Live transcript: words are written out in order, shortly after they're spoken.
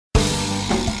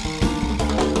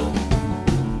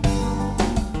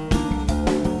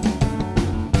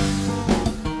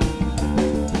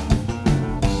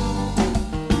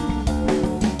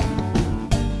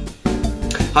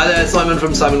Hi there, Simon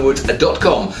from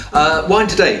simonwoods.com. Wine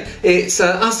today, it's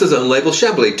Asda's own label,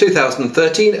 Chablis,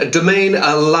 2013, Domaine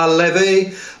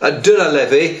Levée, de la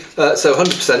Levée, so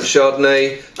 100%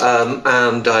 Chardonnay,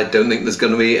 and I don't think there's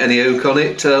going to be any oak on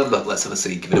it, but let's have a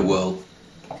see, give it a whirl.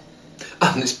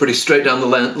 And it's pretty straight down the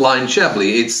line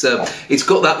Chablis. It's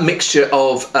got that mixture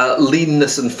of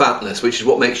leanness and fatness, which is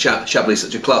what makes Chablis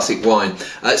such a classic wine.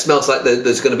 It smells like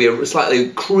there's going to be a slightly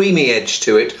creamy edge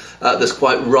to it. There's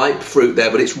quite ripe fruit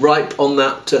there, but it's ripe on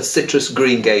that citrus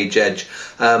green gauge edge.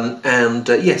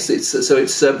 Yes,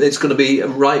 it's going to be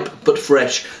ripe but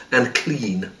fresh and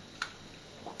clean.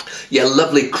 Yeah,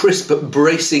 lovely crisp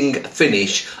bracing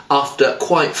finish after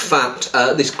quite fat,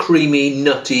 this creamy,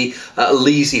 nutty,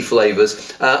 leesy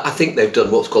flavours. I think they've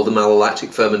done what's called the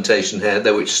malolactic fermentation here,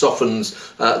 there, which softens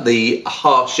the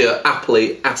harsher,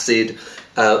 appley acid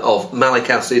of malic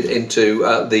acid into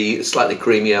the slightly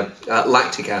creamier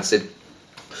lactic acid.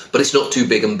 But it's not too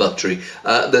big and buttery.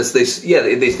 There's this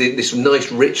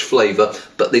nice rich flavour,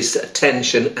 but this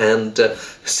tension and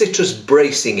citrus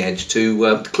bracing edge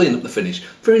to clean up the finish.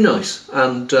 Very nice,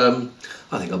 and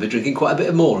I think I'll be drinking quite a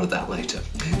bit more of that later.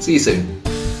 See you soon.